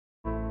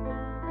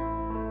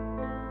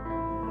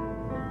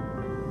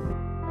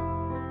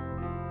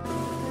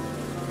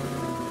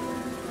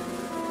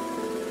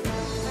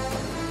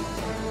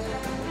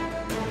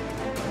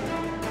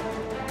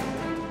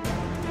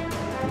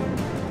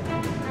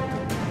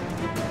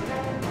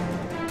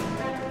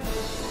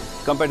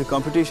Compared to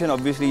competition,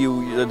 obviously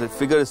the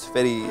figure is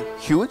very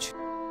huge.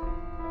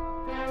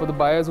 For the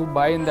buyers who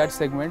buy in that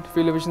segment,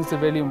 fuel efficiency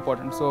is really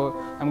important. So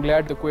I'm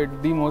glad the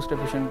KWID, the most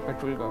efficient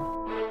petrol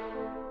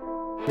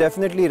car.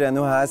 Definitely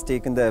Renault has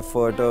taken the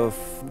effort of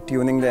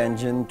tuning the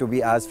engine to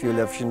be as fuel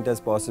efficient as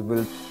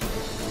possible.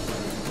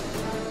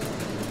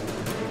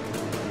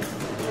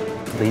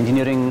 The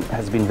engineering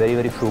has been very,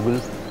 very frugal.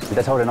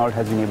 That's how Renault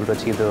has been able to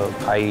achieve the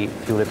high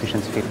fuel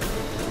efficiency.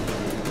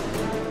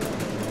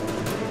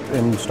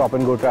 In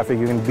stop-and-go traffic,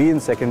 you can be in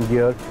second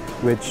gear,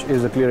 which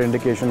is a clear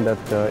indication that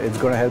it's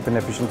going to help in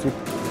efficiency.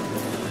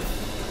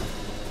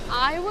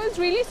 I was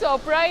really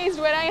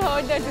surprised when I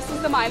heard that this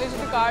is the mileage of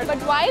the car. But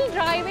while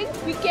driving,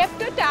 we kept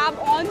a tab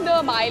on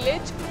the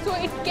mileage, so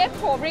it kept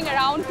hovering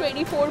around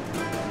 24.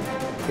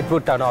 It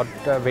would turn out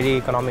very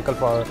economical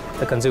for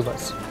the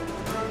consumers.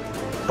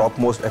 Top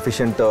most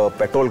efficient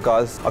petrol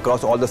cars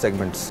across all the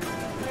segments.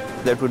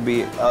 That would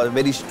be a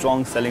very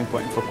strong selling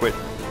point for KWID.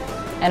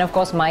 And of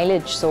course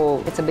mileage,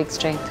 so it's a big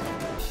strength.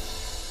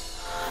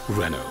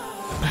 Renault,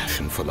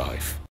 passion for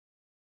life.